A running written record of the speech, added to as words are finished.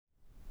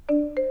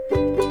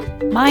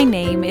My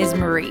name is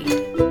Marie,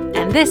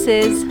 and this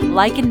is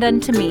Likened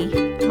Unto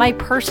Me, my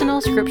personal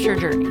scripture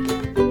journey.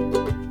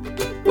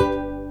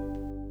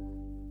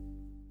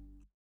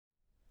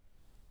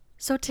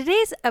 So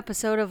today's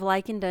episode of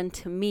Likened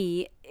Unto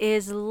Me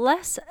is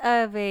less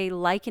of a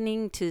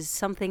likening to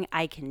something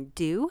I can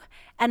do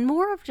and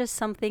more of just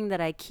something that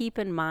I keep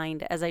in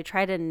mind as I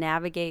try to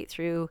navigate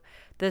through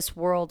this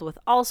world with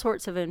all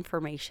sorts of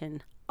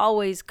information,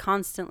 always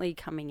constantly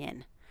coming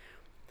in.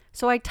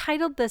 So I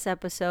titled this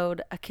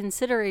episode A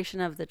Consideration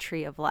of the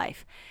Tree of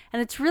Life,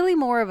 and it's really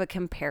more of a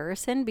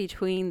comparison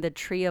between the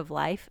Tree of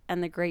Life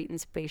and the Great and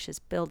Spacious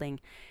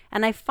Building.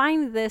 And I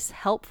find this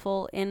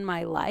helpful in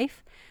my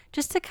life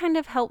just to kind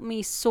of help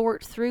me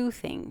sort through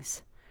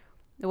things,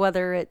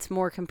 whether it's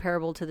more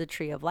comparable to the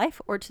Tree of Life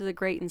or to the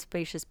Great and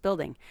Spacious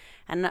Building.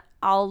 And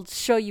I'll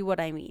show you what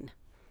I mean.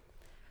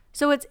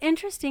 So it's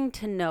interesting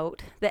to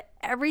note that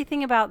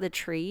everything about the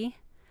tree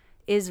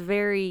is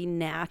very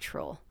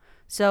natural.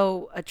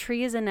 So a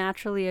tree is a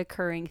naturally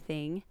occurring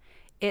thing.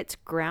 It's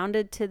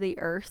grounded to the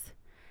earth.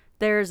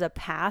 There's a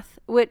path,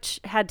 which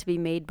had to be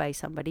made by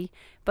somebody,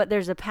 but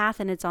there's a path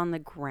and it's on the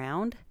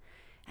ground.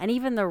 And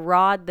even the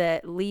rod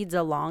that leads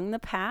along the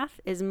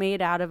path is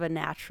made out of a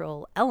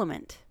natural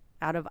element,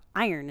 out of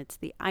iron. It's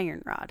the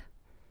iron rod.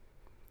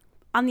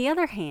 On the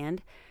other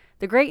hand,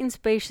 the Great and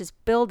Spacious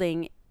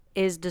Building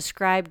is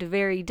described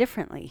very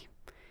differently.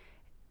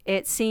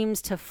 It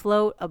seems to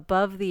float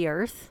above the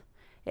earth.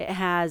 It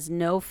has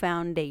no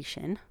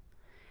foundation.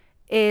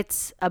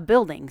 It's a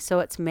building,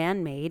 so it's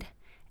man-made,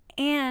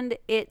 and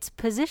it's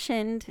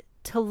positioned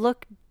to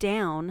look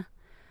down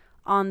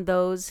on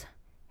those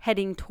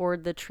heading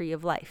toward the Tree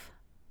of Life.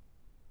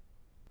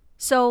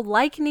 So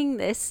likening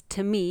this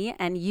to me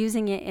and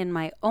using it in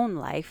my own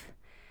life,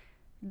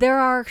 there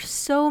are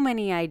so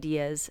many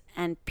ideas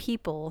and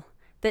people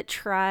that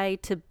try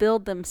to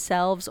build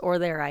themselves or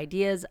their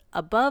ideas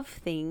above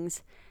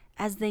things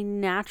as they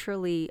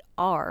naturally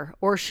are,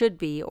 or should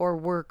be, or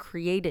were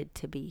created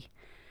to be.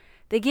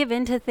 They give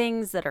into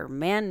things that are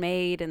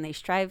man-made, and they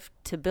strive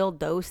to build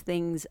those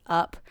things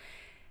up,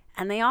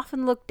 and they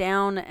often look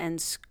down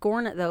and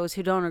scorn at those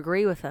who don't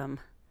agree with them,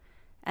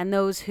 and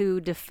those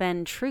who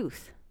defend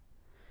truth.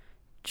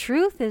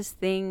 Truth is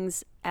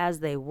things as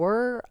they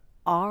were,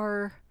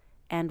 are,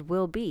 and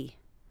will be.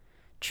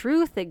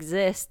 Truth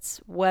exists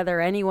whether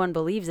anyone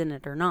believes in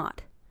it or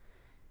not.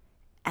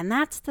 And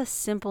that's the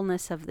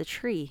simpleness of the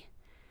tree.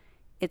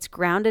 It's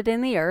grounded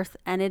in the earth,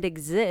 and it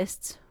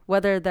exists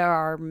whether there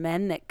are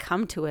men that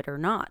come to it or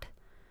not.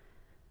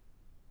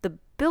 The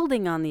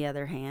building, on the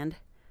other hand,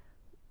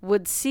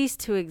 would cease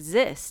to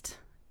exist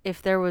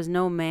if there was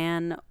no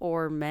man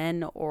or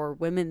men or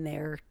women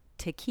there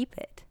to keep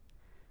it.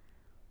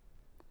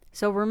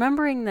 So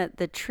remembering that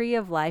the Tree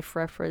of Life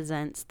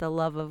represents the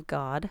love of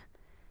God,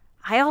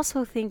 I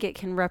also think it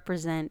can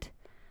represent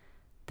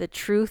the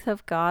truth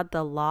of God,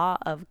 the law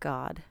of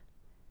God.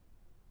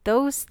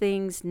 Those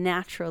things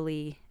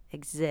naturally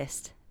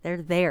exist.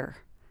 They're there.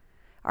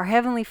 Our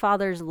Heavenly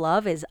Father's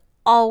love is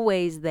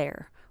always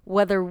there,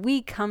 whether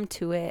we come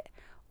to it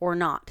or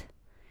not.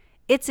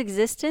 Its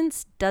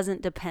existence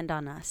doesn't depend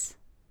on us.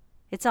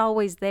 It's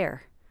always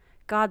there.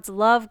 God's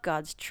love,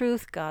 God's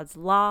truth, God's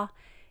law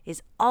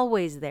is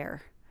always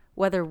there,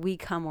 whether we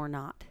come or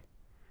not.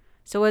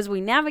 So as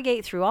we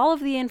navigate through all of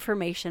the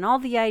information, all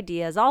the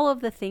ideas, all of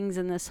the things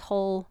in this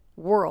whole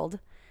world,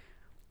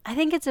 I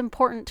think it's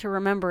important to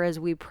remember as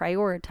we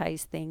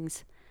prioritize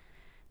things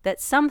that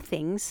some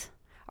things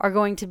are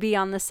going to be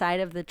on the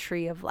side of the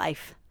Tree of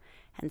Life,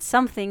 and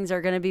some things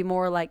are going to be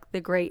more like the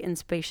Great and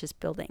Spacious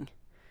Building.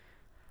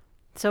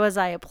 So as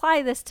I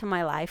apply this to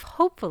my life,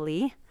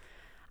 hopefully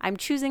I'm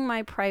choosing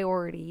my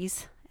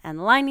priorities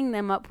and lining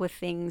them up with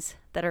things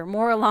that are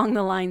more along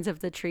the lines of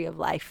the Tree of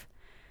Life,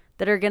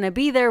 that are going to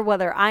be there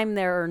whether I'm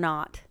there or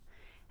not.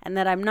 And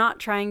that I'm not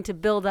trying to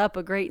build up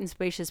a great and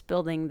spacious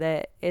building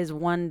that is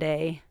one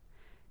day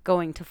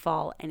going to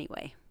fall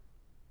anyway.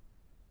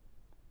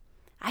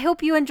 I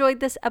hope you enjoyed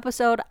this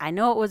episode. I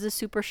know it was a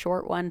super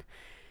short one,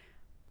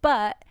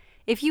 but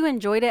if you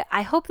enjoyed it,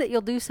 I hope that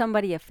you'll do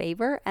somebody a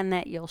favor and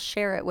that you'll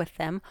share it with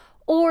them,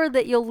 or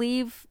that you'll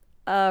leave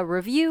a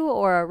review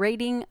or a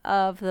rating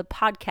of the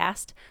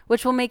podcast,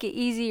 which will make it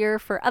easier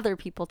for other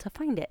people to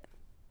find it.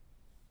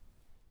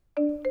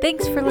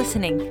 Thanks for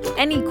listening.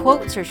 Any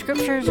quotes or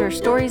scriptures or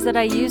stories that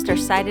I used are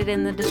cited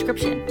in the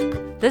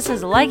description. This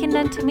is Likened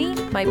Unto Me,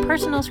 my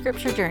personal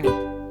scripture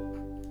journey.